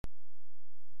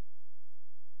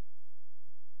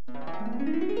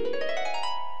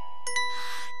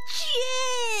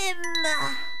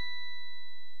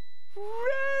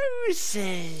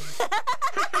Rosie!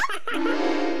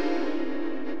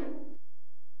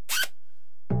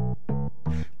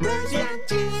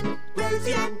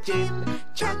 Rosie and Jim,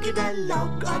 chugging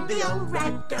along on the old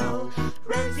ragdoll.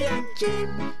 Rosie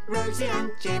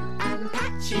and Jim, and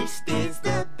Patchy steers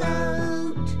the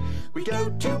boat. We go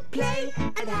to play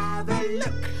and have a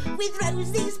look with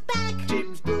Rosie's bag,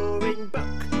 Jim's drawing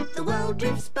book. The world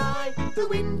drifts by the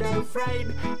window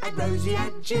frame, and Rosie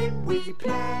and Jim, we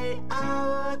play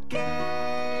our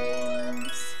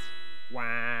games.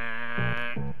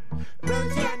 Wah.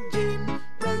 Rosie and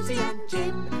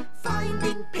Jim,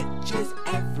 finding pictures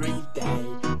every day.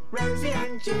 Rosie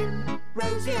and Jim,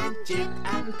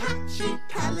 and Patchy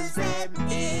colours them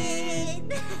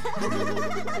in.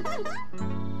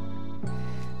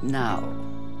 Now,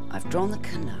 I've drawn the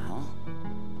canal,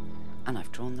 and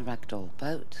I've drawn the ragdoll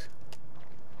boat.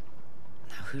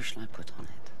 Now, who shall I put on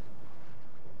it?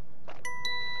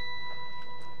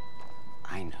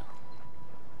 I know.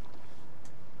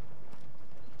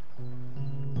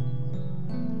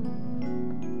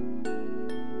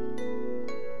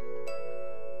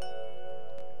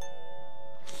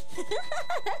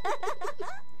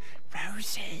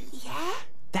 Rosie? Yeah?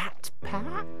 That's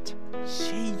Pat.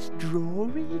 She's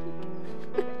drawing.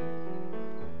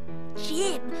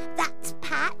 Jim, that's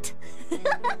Pat.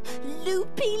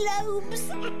 Loopy lobes.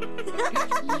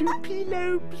 Loopy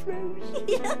lobes,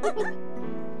 Rosie.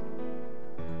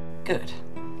 Good.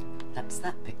 That's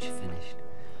that picture finished.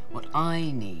 What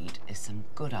I need is some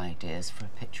good ideas for a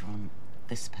picture on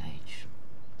this page.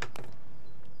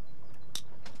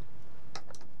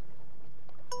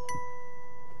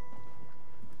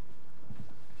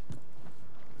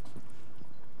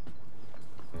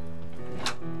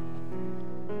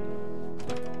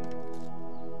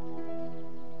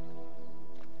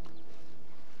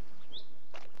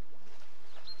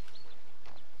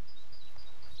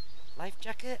 Life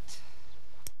jacket.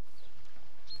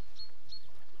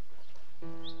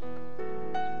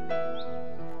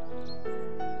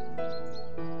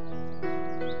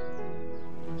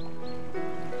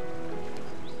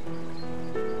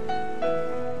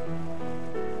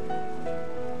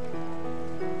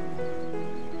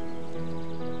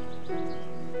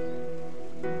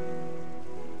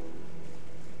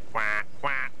 Quack,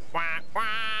 quack, quack,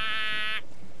 quack.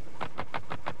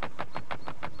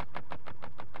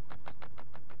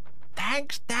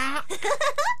 Thanks, Doc.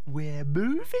 We're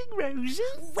moving, Rosie.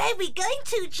 Where are we going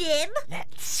to, Jim?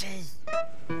 Let's see.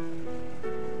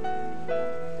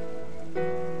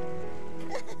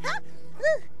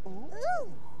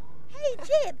 Ooh. Hey,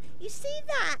 Jim, you see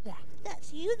that? Yeah.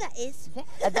 That's you, that is.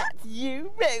 And that's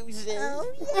you, Rosie.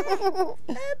 Oh,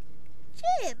 yeah.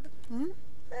 Jim,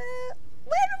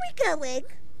 where are we going?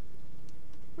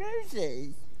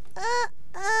 Rosie.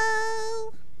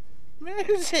 Uh-oh.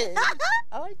 Rosie.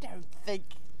 I don't think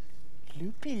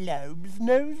Loopy Lobes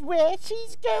knows where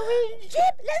she's going.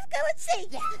 Jim, let's go and see.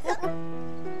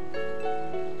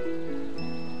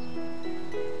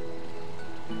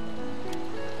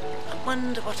 I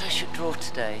wonder what I should draw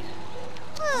today.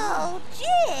 Oh,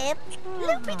 Jim,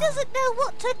 Loopy doesn't know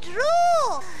what to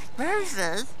draw.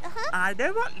 Rosie, I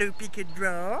know what Loopy can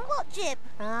draw. What, Jim?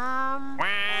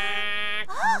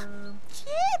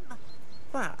 Jim,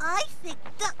 What? I think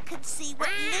Duck can see what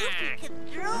Loopy can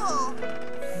draw.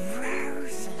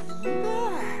 Rosie,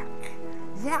 look.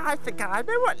 Yeah, I think I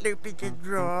know what Loopy can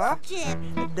draw.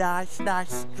 Jim. A nice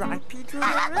stripy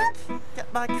drawing.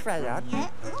 Get my crayon. Yeah.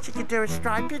 She can do a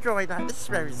stripy drawing like this,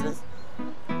 Rosie.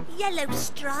 Yellow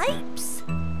stripes.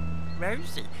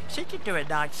 Rosie, she can do a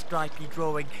nice stripy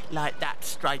drawing like that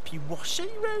stripy washing,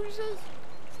 Rosie.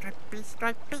 Stripy,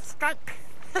 stripy, stripe.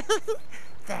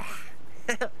 There.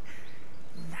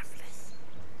 Lovely.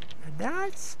 A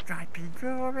nice stripy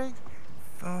drawing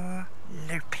for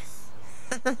Loopy.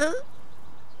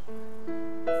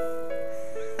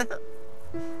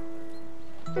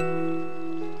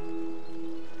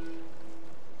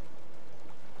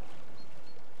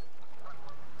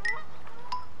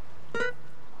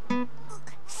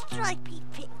 Stripy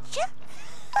picture.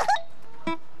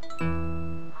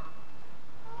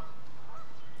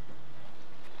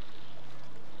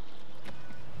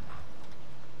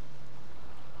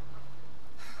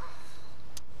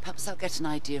 Perhaps I'll get an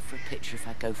idea for a picture if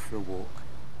I go for a walk.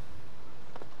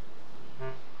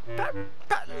 But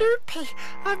Loopy,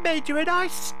 I've made you a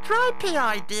nice stripy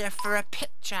idea for a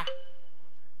picture.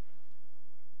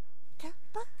 Jim,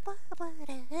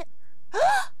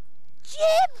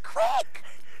 quick!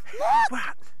 Look!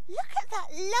 What? Look at that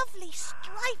lovely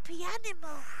stripy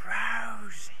animal.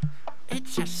 Rosie,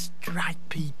 it's a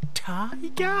stripy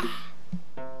tiger.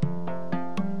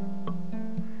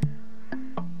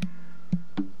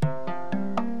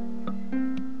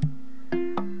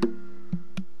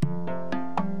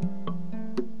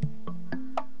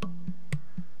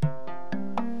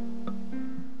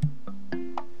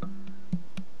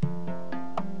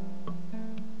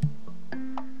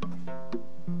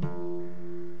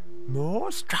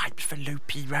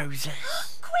 Loopy, Rosie.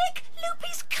 Quick,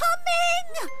 Loopy's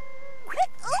coming! Quick,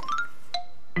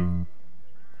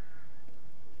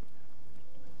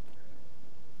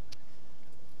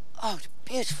 Oh, the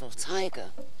beautiful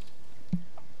tiger.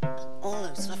 All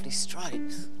those lovely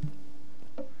stripes.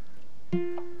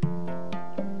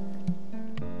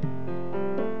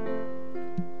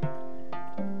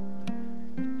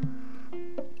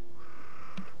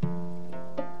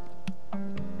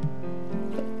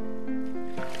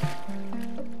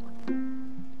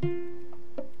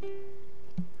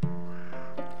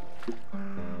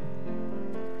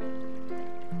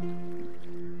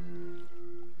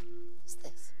 What's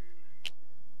this?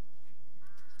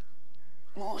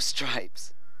 More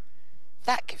stripes.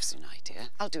 That gives you an idea.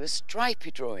 I'll do a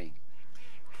stripy drawing.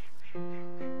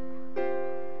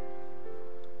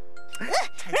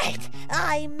 Right,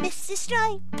 I'm Mrs.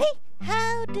 Stripey.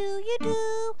 How do you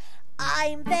do?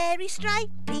 I'm very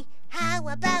stripy. How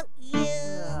about you?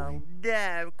 Oh,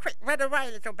 no. Quick, run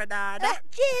away, little banana.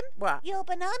 Jim, What? your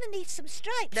banana needs some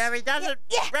stripes. No, he doesn't.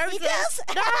 Yeah, Rosie. he does.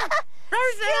 No,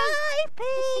 Rosie.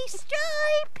 Stripey,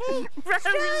 stripey, Rosie.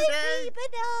 stripey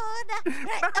banana.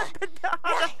 Right, Banana.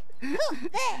 right. Oh,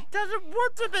 there. Doesn't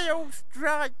want to be all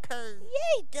stripy.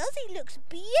 Yeah, he does. He looks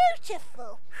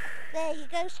beautiful. There you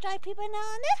go, stripey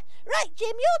banana. Right,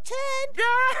 Jim, your turn.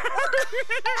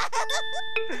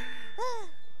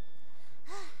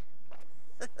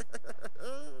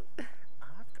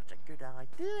 I've got a good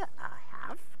idea, I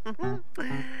have.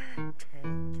 Take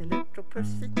a little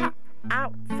pussycat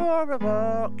out for a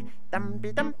walk.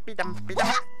 Dumpy, dumpy, dumpy,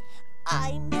 dump.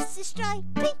 I'm Mrs.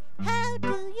 Stripey. How do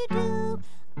you do?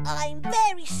 I'm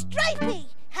very stripy.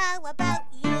 How about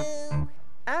you?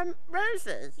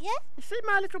 Rosie. Yeah? You see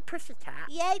my little pussycat?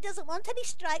 Yeah, he doesn't want any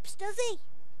stripes, does he?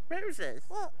 Rosie.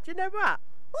 What? Do you know what?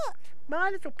 What? My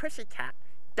little pussycat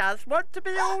does want to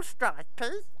be all stripy.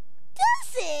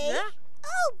 Does he? Yeah.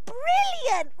 Oh,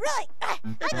 brilliant! Right,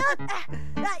 hang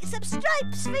on. Right, some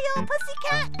stripes for your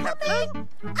pussycat. Coming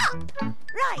up.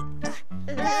 Right,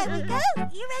 there we go.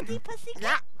 You ready, pussycat?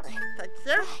 Yeah. Thank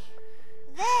you.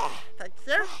 There. Thank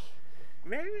you.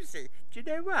 Rosie, do you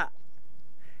know what?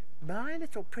 My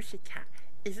little pussycat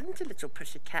isn't a little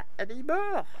pussycat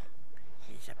anymore.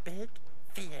 He's a big,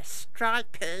 fierce,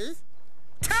 stripy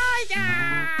tiger!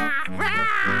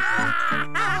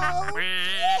 Oh,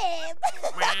 Jim!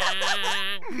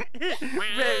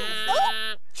 Rosie.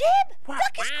 Oh, Jim! What?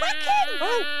 Duck is quacking!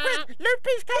 Oh, quick!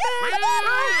 Loopy's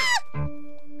coming!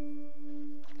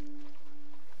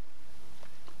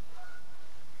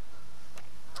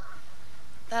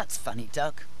 That's funny,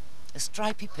 Duck. A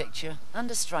stripy picture and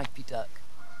a stripy duck.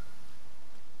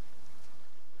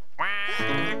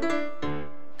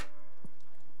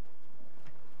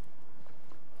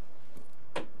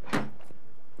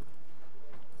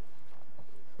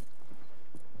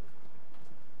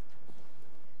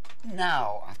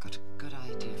 Now I've got a good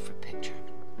idea for a picture.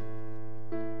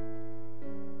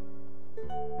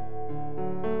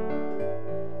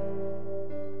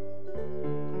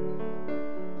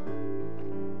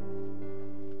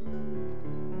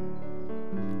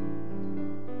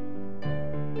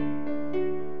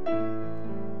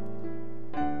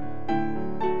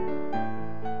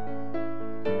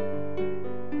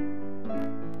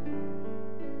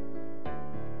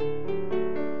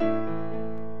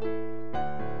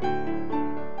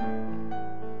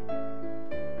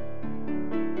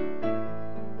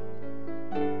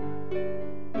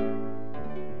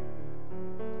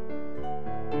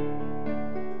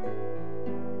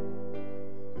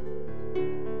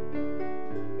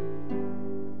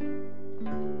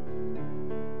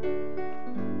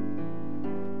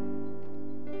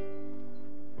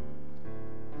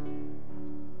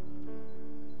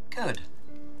 Good.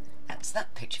 That's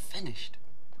that picture finished.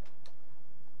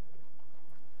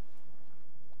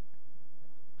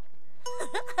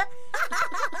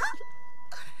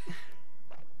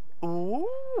 Ooh,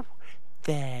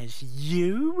 there's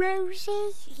you,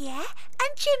 Rosie. Yeah,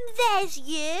 and Jim, there's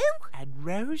you. And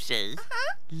Rosie,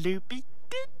 Loopy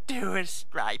did do a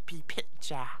stripy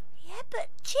picture. Yeah, but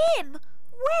Jim,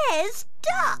 where's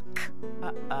Duck?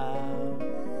 Uh-oh.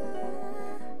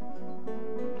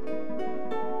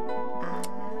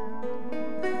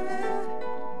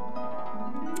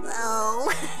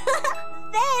 Oh,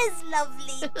 there's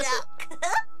lovely Duck.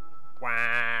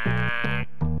 Quack.